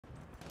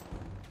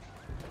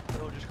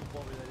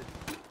football related.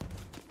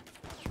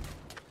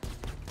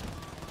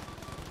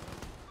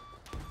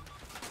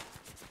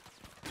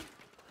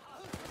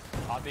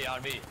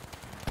 On me.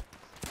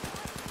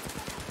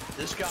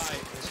 This guy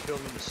is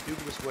filming the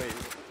stupidest way.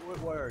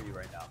 Where are you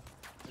right now?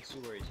 Let's see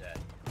where he's at.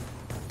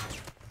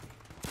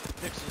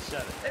 6 and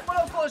 7. Hey, what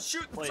else was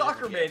shooting Play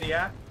soccer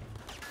maniac?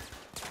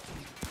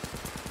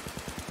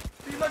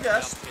 Be my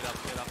guest.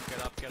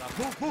 Get up.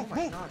 Move, Oh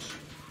my gosh.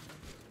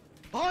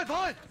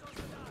 Behind!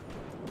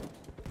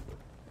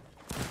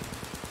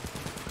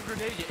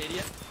 Grenade, you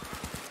idiot.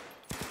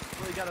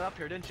 Well, you got it up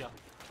here, didn't you?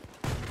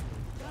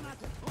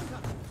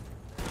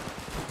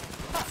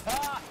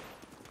 I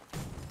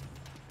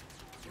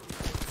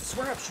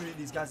swear I'm shooting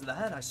these guys in the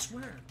head, I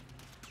swear.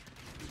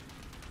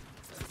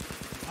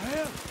 I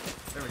am.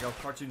 There we go,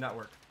 Cartoon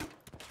Network.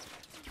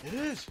 It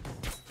is.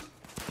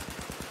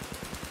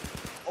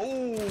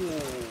 Oh.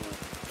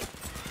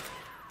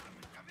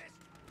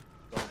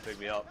 Don't pick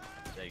me up.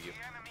 Thank you.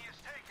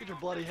 Get your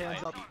bloody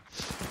hands up. I am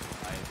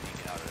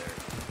peeking out of there.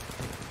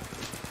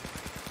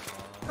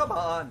 Come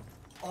on.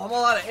 Oh, I'm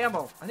all out of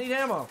ammo. I need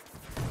ammo.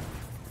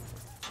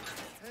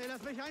 Hey,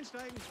 lass mich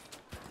einsteigen.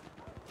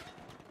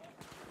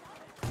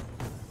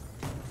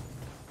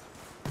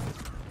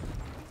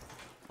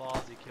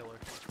 Ballsy killer.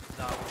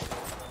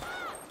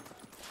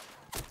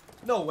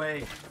 No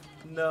way.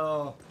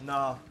 No,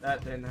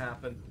 that didn't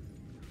happen.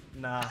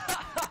 Nah.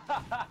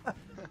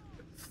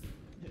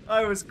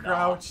 I was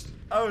crouched.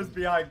 I was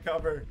behind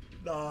cover.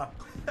 Nah.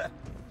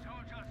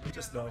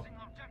 Just no.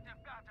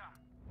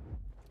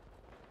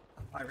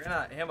 I ran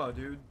out of ammo,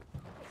 dude.